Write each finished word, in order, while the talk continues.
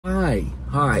Hi.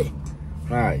 Hi.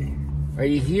 Hi. Are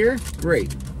you here?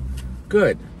 Great.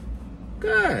 Good.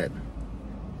 Good.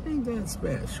 Ain't that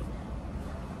special.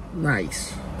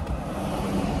 Nice.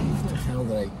 What the hell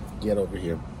did I get over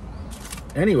here?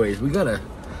 Anyways, we got a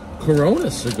Corona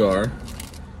cigar.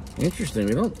 Interesting.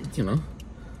 We don't, you know,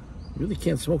 really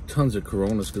can't smoke tons of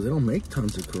Coronas because they don't make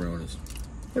tons of Coronas.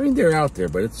 I mean, they're out there,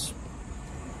 but it's,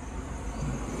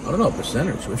 I don't know,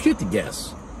 percentage. If you had to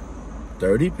guess,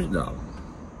 30%? No.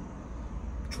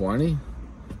 20?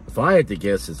 If I had to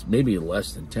guess, it's maybe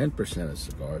less than 10% of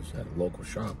cigars at a local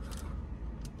shop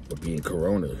would be in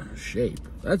Corona shape.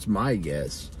 That's my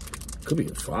guess. Could be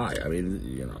a 5. I mean,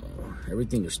 you know,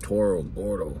 everything is Toro and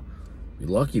Bordeaux. You're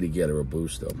lucky to get a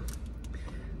Robusto.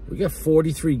 We got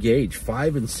 43 gauge,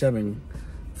 5 and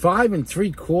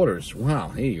 3/4. Wow,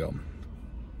 here you go.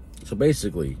 So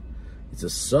basically, it's a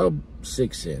sub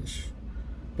 6-inch.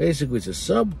 Basically, it's a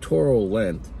sub Toro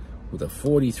length with a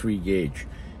 43 gauge.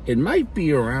 It might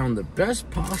be around the best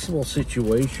possible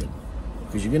situation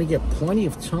because you're going to get plenty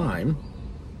of time,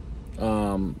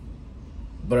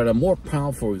 but at a more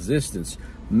powerful existence.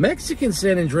 Mexican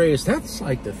San Andreas, that's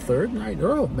like the third night in a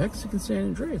row. Mexican San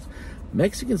Andreas.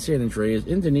 Mexican San Andreas,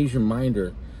 Indonesian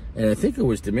Minder, and I think it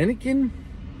was Dominican,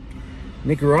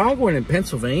 Nicaraguan, and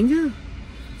Pennsylvania.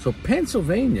 So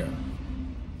Pennsylvania,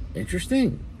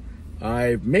 interesting.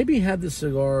 I maybe had this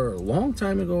cigar a long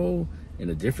time ago in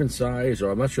a different size,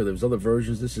 or I'm not sure, there was other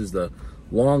versions. This is the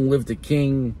Long Live the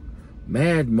King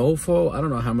Mad Mofo. I don't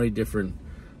know how many different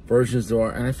versions there are,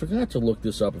 and I forgot to look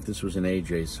this up if this was an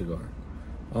AJ cigar.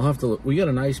 I'll have to look. We got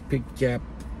a nice pig cap,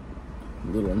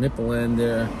 little nipple end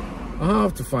there. I'll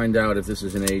have to find out if this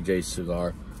is an AJ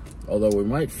cigar, although we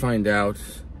might find out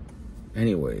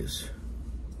anyways.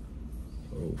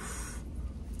 Oof.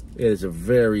 It is a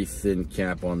very thin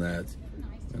cap on that,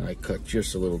 and I cut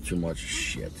just a little too much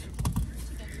shit.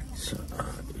 So,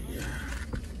 yeah.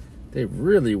 They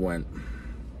really went.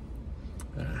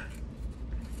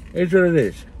 Here's what it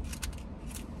is.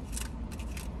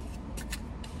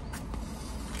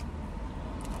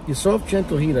 Your soft,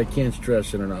 gentle heat, I can't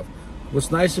stress it enough. What's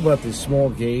nice about this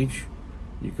small gauge,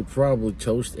 you could probably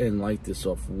toast and light this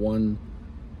off one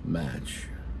match.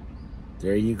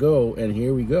 There you go, and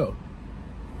here we go.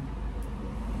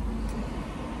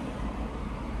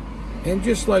 And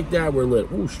just like that, we're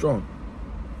lit. Ooh, strong.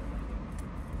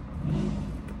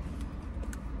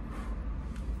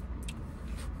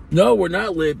 No, we're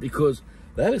not lit because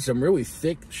that is some really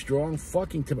thick, strong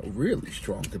fucking tobacco. Really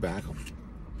strong tobacco.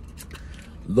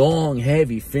 Long,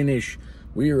 heavy finish.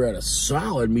 We are at a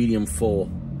solid medium full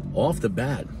off the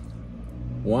bat.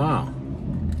 Wow.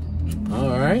 All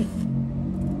right.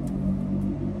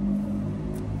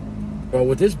 Well,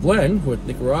 with this blend, with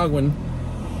Nicaraguan,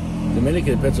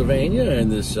 Dominican, Pennsylvania, and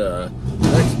this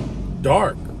nice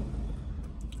dark,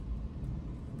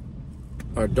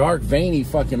 or dark, veiny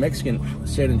fucking Mexican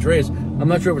San Andreas. I'm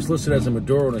not sure if it's listed as a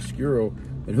Maduro and Oscuro,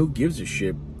 and who gives a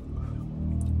shit.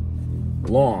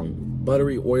 Long,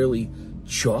 buttery, oily,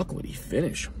 chocolatey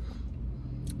finish.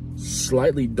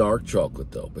 Slightly dark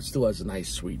chocolate though, but still has a nice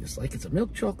sweetness. Like it's a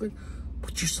milk chocolate,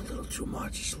 but just a little too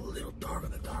much. Just a little dark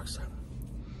on the dark side.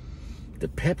 The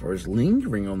pepper is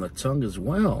lingering on the tongue as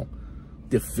well.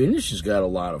 The finish has got a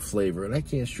lot of flavor, and I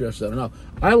can't stress that enough.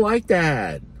 I like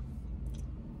that.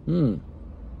 What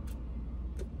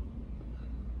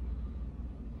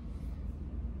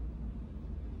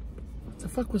the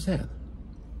fuck was that?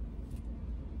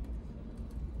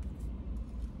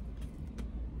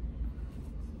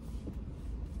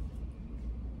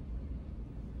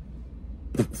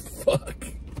 Fuck.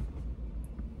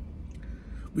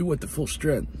 We went to full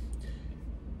strength.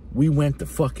 We went to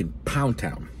fucking Pound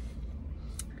Town.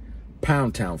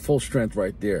 Pound Town, full strength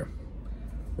right there.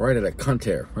 Right at a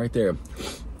Contair, right there.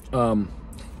 That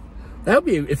would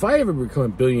be, if I ever become a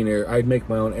billionaire, I'd make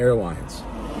my own airlines.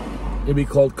 It'd be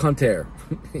called Contair.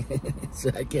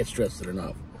 I can't stress it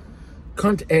enough.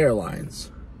 Cunt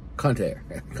Airlines. Contair.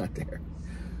 Contair.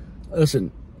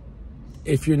 Listen,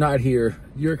 if you're not here,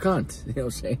 you're a cunt. You know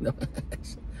what I'm saying?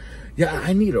 Yeah,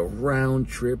 I need a round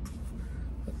trip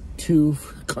to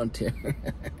Contair.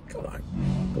 Come on.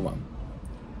 Come on.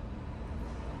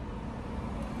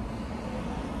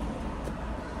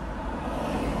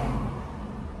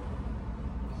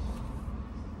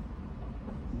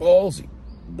 Ballsy.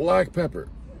 Black pepper.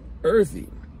 Earthy.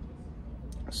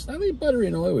 Slightly buttery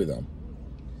and oily though.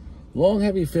 Long,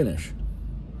 heavy finish.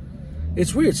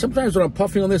 It's weird. Sometimes when I'm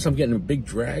puffing on this, I'm getting a big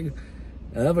drag.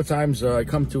 And other times I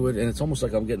come to it and it's almost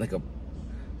like I'm getting like a...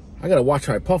 I got to watch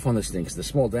how I puff on this thing because the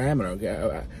small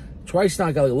diameter. Twice now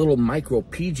I got like a little micro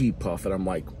PG puff and I'm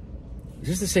like, is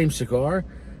this the same cigar?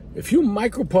 if you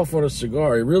micro puff on a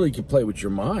cigar, it really can play with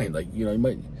your mind. Like, you know, you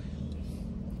might,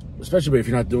 especially if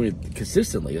you're not doing it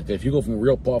consistently. Like if you go from a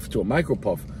real puff to a micro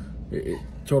puff, it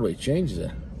totally changes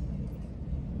it.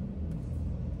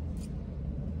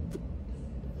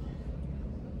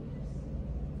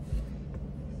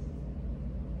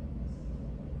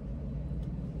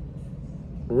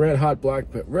 Red hot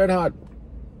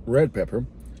red pepper,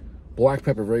 black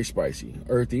pepper, very spicy,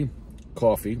 earthy,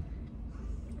 coffee,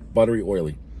 buttery,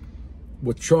 oily,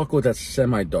 with chocolate that's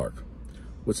semi-dark,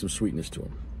 with some sweetness to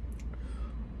it.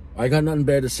 I got nothing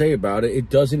bad to say about it. It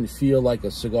doesn't feel like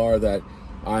a cigar that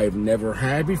I've never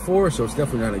had before, so it's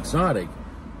definitely not exotic.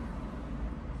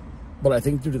 But I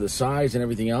think due to the size and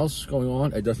everything else going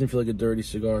on, it doesn't feel like a dirty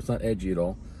cigar. It's not edgy at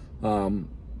all.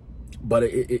 But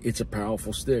it's a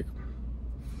powerful stick.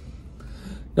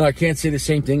 Now, I can't say the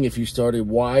same thing if you started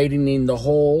widening the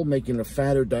hole, making a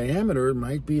fatter diameter, it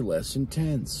might be less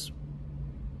intense.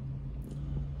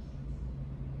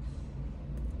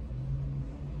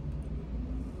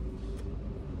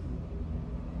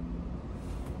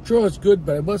 Draw is good,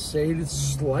 but I must say it is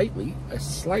slightly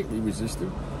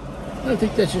resistive. I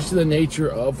think that's just the nature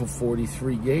of a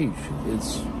 43 gauge.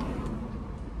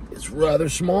 It's rather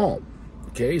small.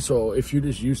 Okay, so if you're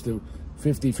just used to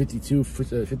 50, 52,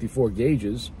 54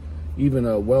 gauges, even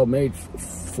a well-made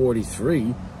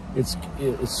 43, it's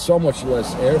so much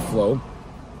less airflow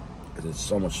because it's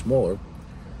so much smaller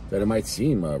that it might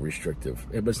seem restrictive.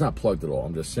 But it's not plugged at all.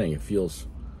 I'm just saying it feels,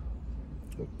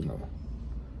 you know.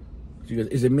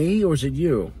 Is it me or is it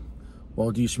you?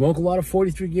 Well, do you smoke a lot of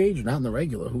 43 gauge? Not in the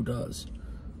regular. Who does?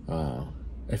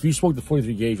 If you smoke the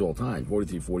 43 gauge all the time,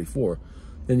 43, 44,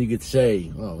 then you could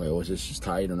say, oh, is this just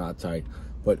tight or not tight?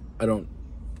 But I don't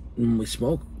normally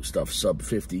smoke stuff sub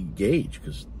 50 gauge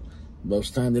because most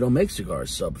of the time they don't make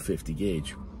cigars sub 50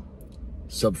 gauge.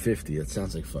 Sub 50, that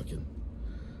sounds like fucking,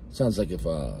 sounds like if,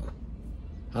 I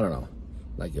don't know,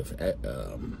 like if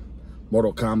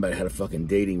Mortal Kombat had a fucking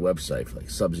dating website for like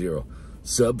Sub-Zero.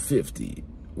 Sub 50,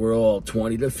 we're all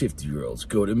 20 to 50-year-olds,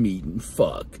 go to meet and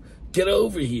fuck. Get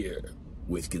over here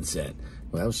with consent.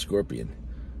 Well, that was Scorpion.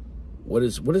 What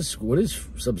is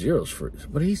Sub-Zero's freeze?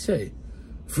 What did he say?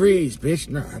 Freeze, bitch.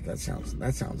 Nah, that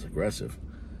sounds aggressive.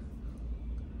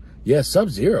 Yeah,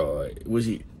 Sub-Zero, was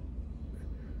he?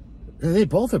 They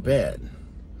both are bad.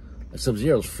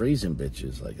 Sub-Zero's freezing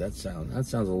bitches. Like that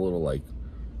sounds a little like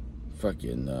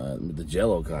fucking the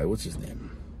Jello guy. What's his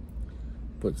name?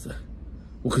 What's the?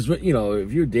 Well, because you know,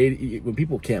 if you're dating, when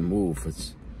people can't move,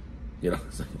 it's, you know,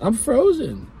 it's like, I'm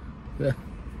frozen.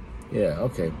 Yeah,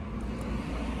 okay.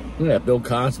 Yeah, Bill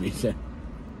Cosby.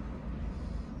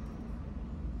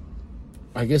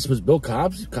 I guess was Bill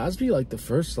Cosby like the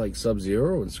first like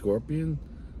Sub-Zero and Scorpion.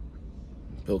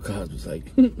 Bill Cosby's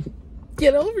like,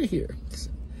 get over here,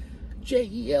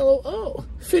 Jello.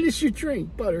 Finish your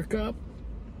drink, Buttercup.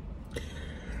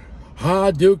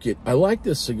 Duke it. I like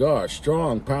this cigar.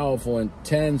 Strong, powerful,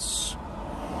 intense,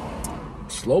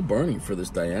 slow burning for this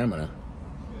diameter.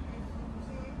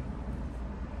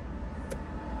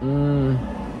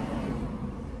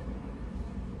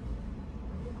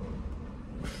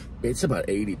 It's about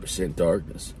 80%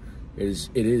 darkness. It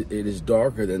is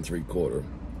darker than 3/4,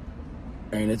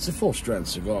 and it's a full strength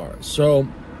cigar. So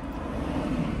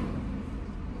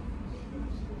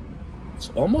it's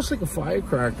almost like a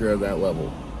firecracker at that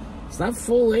level. It's not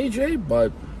full AJ,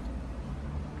 but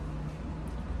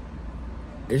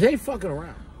it ain't fucking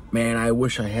around. Man, I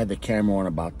wish I had the camera on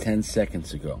about 10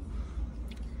 seconds ago.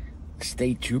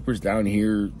 State troopers down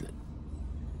here,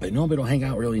 they normally don't hang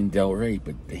out really in Delray,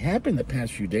 but they have been the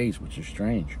past few days, which is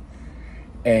strange.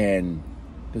 And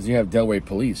because you have Delray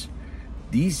police,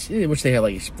 these, which they have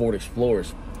like Ford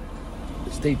Explorers,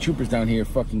 the state troopers down here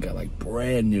fucking got like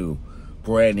brand new,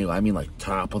 I mean like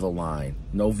top of the line,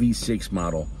 no V6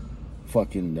 model,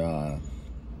 fucking,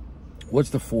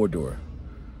 what's the 4-door?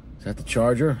 Is that the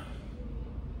Charger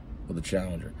or the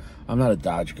Challenger? I'm not a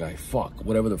Dodge guy, fuck,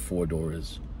 whatever the 4-door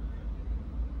is.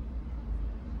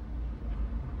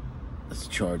 That's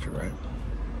the Charger, right?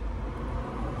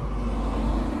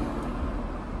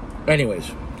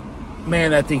 Anyways,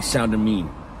 man, that thing sounded mean.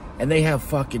 And they have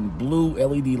fucking blue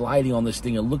LED lighting on this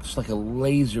thing. It looks like a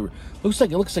laser. It looks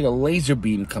like a laser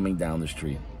beam coming down the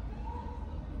street.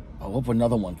 I hope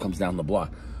another one comes down the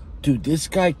block. Dude, this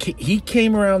guy, he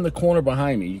came around the corner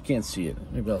behind me. You can't see it.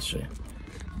 Maybe I'll show you.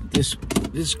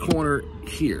 This corner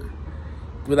here,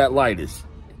 where that light is.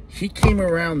 He came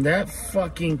around that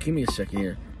fucking, give me a second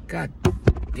here. God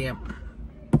damn.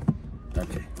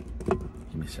 Okay.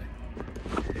 Give me a second.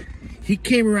 He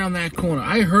came around that corner.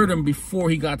 I heard him before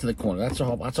he got to the corner. That's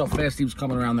how fast he was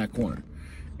coming around that corner.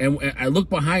 And I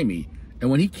looked behind me, And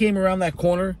when he came around that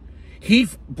corner,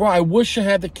 bro, I wish I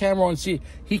had the camera on. See,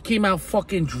 he came out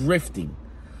fucking drifting.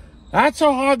 That's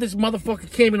how hard this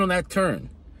motherfucker came in on that turn.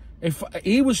 If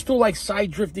he was still like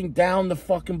side drifting down the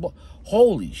fucking,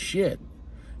 holy shit.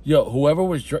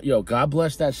 Yo, God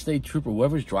bless that state trooper.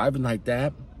 Whoever's driving like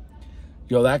that,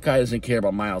 yo, that guy doesn't care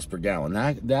about miles per gallon.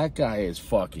 That guy is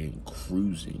fucking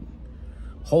cruising.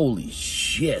 Holy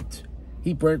shit.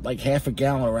 He burnt like half a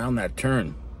gallon around that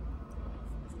turn.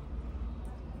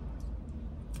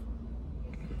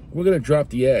 We're going to drop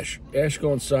the ash. Ash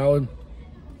going solid.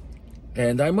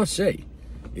 And I must say,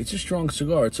 it's a strong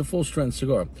cigar. It's a full-strength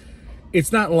cigar.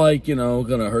 It's not like, going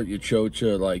to hurt your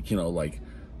chocha, like, like,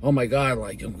 oh my God,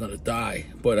 like, I'm going to die.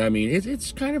 But, I mean,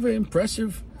 it's kind of an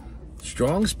impressive,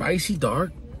 strong, spicy,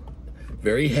 dark,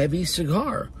 very heavy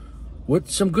cigar with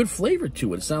some good flavor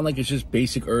to it. It's not like it's just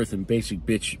basic earth and basic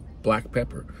bitch black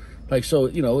pepper. Like, so,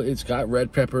 it's got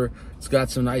red pepper. It's got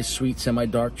some nice, sweet,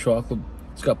 semi-dark chocolate.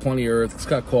 It's got plenty of earth. It's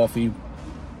got coffee.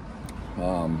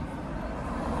 All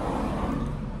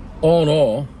in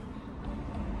all,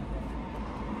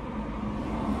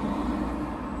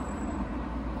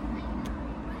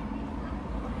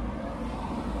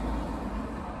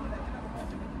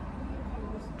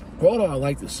 I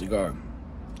like this cigar.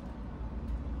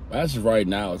 As of right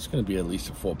now, it's going to be at least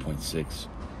a 4.6.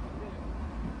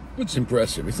 It's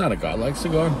impressive. It's not a godlike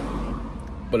cigar,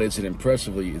 but it's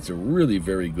a really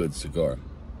very good cigar.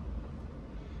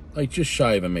 Like, just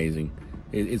shy of amazing.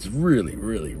 It's really,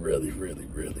 really, really, really,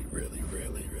 really, really,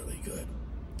 really, really good.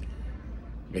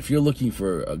 If you're looking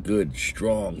for a good,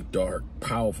 strong, dark,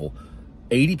 powerful,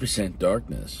 80%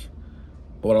 darkness,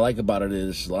 but what I like about it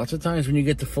is lots of times when you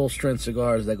get to full-strength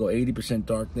cigars that go 80%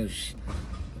 darkness,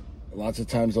 lots of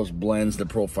times those blends, the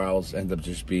profiles end up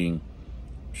just being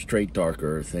straight dark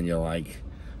earth, and you're like,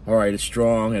 all right, it's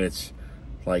strong, and it's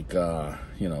like, Darth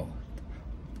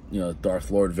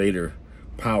Lord Vader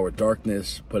power,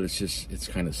 darkness, but it's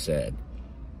kind of sad.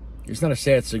 It's not a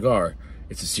sad cigar.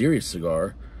 It's a serious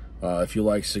cigar. If you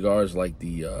like cigars like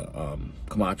the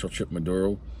Camacho Chip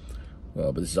Maduro,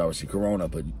 but this is obviously Corona,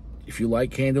 but if you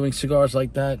like handling cigars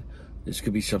like that, this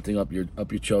could be something up your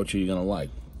chocha you're gonna like.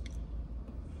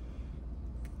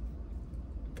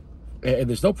 And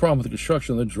there's no problem with the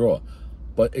construction of the draw,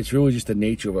 but it's really just the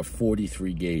nature of a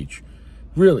 43 gauge.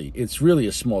 Really, it's really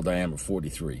a small diameter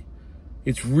 43.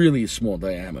 It's really a small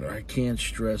diameter. I can't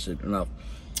stress it enough.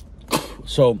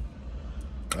 So,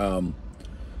 well,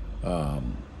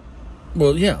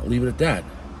 yeah, leave it at that.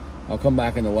 I'll come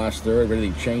back in the last third if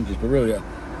anything changes. But really,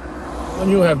 when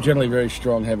you have generally very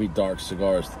strong, heavy, dark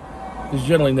cigars, it's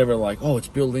generally never like, oh, it's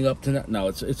building up to that. No,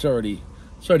 it's already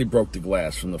broke the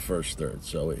glass from the first third.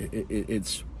 So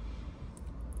it's,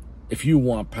 if you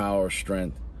want power,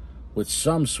 strength, with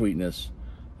some sweetness,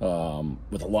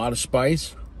 with a lot of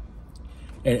spice,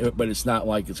 but it's not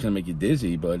like it's gonna make you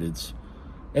dizzy. But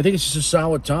I think it's just a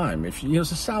solid time. It's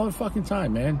a solid fucking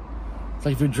time, man. It's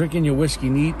like if you're drinking your whiskey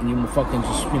neat and you fucking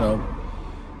just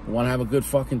want to have a good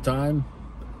fucking time,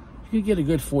 you can get a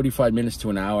good 45 minutes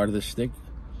to an hour out of this stick.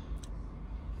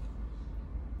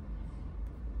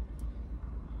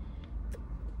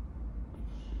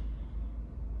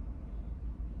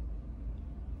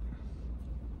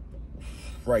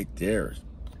 Right there.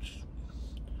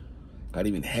 Got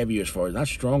even heavier as far as, not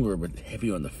stronger, but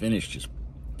heavier on the finish. It's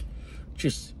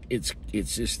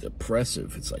just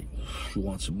oppressive. It's like, you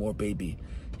want some more, baby?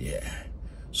 Yeah.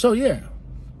 So yeah,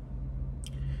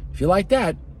 if you like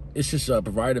that, it's just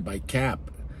provided by Cap.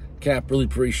 Cap, really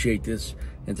appreciate this.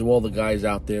 And to all the guys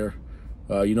out there,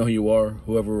 you know who you are.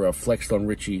 Whoever flexed on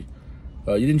Richie,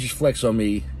 you didn't just flex on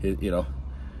me.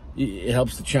 It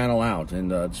helps the channel out and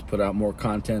just put out more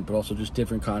content, but also just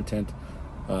different content.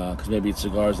 Because maybe it's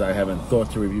cigars that I haven't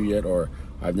thought to review yet, or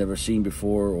I've never seen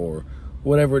before, or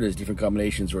whatever it is, different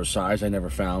combinations or a size I never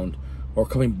found, or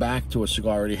coming back to a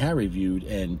cigar I already had reviewed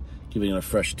and giving it a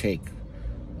fresh take.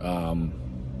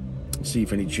 See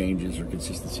if any changes or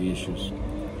consistency issues.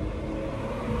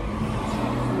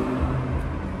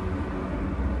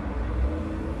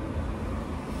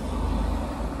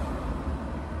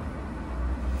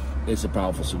 It's a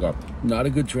powerful cigar. Not a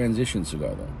good transition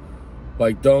cigar though.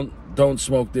 Like, don't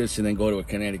smoke this and then go to a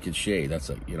Connecticut shade. That's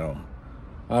like, I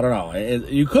don't know.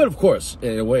 You could, of course.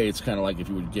 In a way, it's kind of like if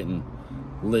you were getting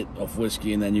lit off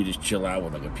whiskey and then you just chill out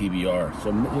with like a PBR.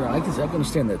 So, I can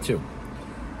understand that too.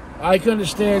 I can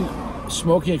understand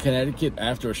smoking a Connecticut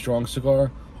after a strong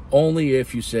cigar only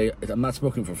if you say, I'm not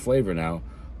smoking for flavor now,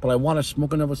 but I want to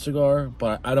smoke another cigar,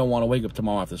 but I don't want to wake up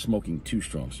tomorrow after smoking 2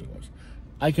 strong cigars.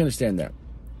 I can understand that.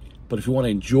 But if you want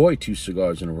to enjoy 2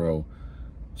 cigars in a row,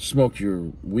 smoke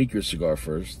your weaker cigar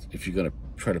first if you're going to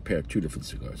try to pair 2 different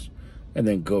cigars, and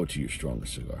then go to your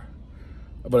strongest cigar.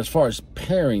 But as far as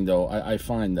pairing, though, I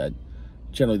find that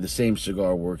generally the same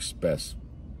cigar works best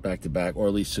back to back, or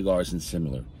at least cigars in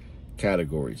similar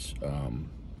categories.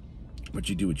 But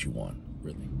you do what you want,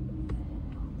 really.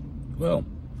 Well,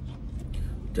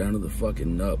 down to the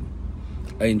fucking nub.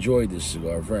 I enjoyed this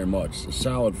cigar very much. It's a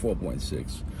solid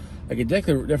 4.6. I could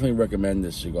definitely recommend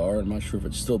this cigar. I'm not sure if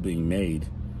it's still being made.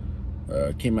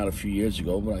 It came out a few years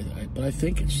ago, but I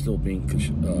think it's still being I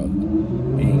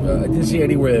didn't see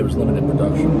anywhere there was limited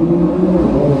production.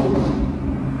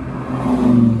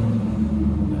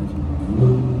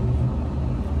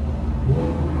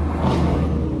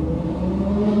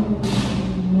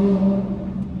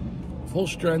 Full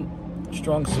strength,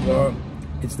 strong cigar.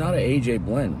 It's not an AJ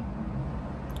blend.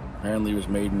 Apparently it was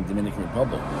made in the Dominican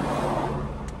Republic.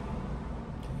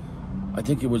 I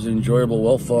think it was an enjoyable,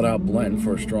 well thought out blend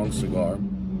for a strong cigar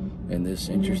in this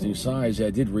interesting size. I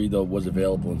did read, though, it was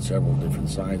available in several different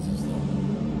sizes, though.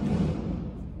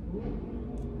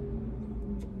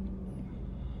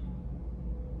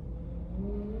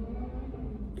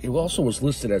 It also was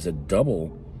listed as a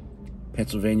double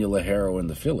Pennsylvania Lajero in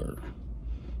the filler.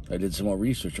 I did some more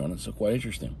research on it, so quite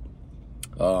interesting.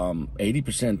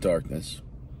 80% darkness,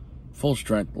 full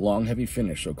strength, long, heavy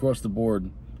finish. So across the board,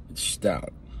 it's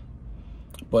stout.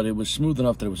 But it was smooth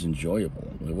enough that it was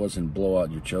enjoyable. It wasn't blow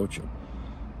out your chocho.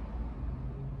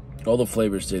 All the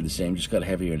flavors stayed the same, just got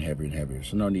heavier and heavier and heavier.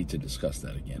 So no need to discuss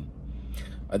that again.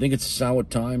 I think it's a solid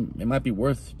time. It might be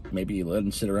worth maybe letting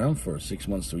it sit around for 6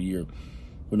 months to a year.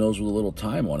 Who knows what a little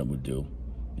time on it would do.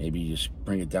 Maybe you just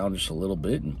bring it down just a little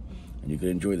bit and you could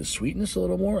enjoy the sweetness a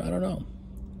little more. I don't know.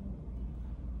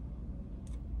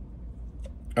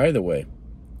 Either way,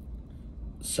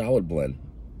 solid blend.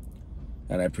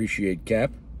 And I appreciate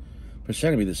Cap for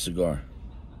sending me this cigar.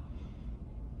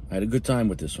 I had a good time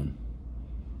with this one.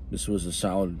 This was a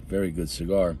solid, very good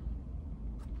cigar.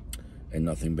 And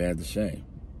nothing bad to say.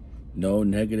 No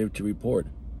negative to report.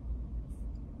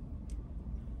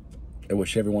 I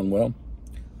wish everyone well.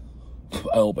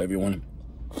 I hope everyone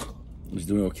is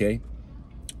doing okay.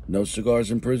 No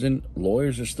cigars in prison.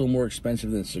 Lawyers are still more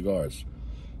expensive than cigars.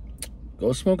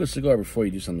 Go smoke a cigar before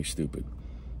you do something stupid.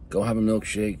 Go have a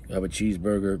milkshake, have a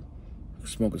cheeseburger,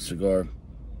 smoke a cigar.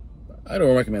 I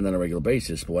don't recommend that on a regular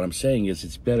basis, but what I'm saying is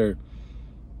it's better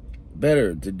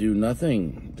to do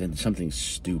nothing than something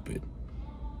stupid.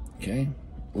 Okay?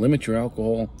 Limit your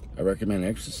alcohol. I recommend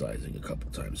exercising a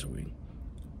couple times a week.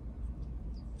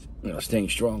 You know, staying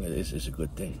strong is a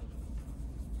good thing.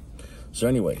 So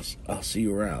anyways, I'll see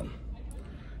you around.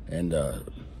 And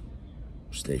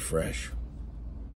stay fresh.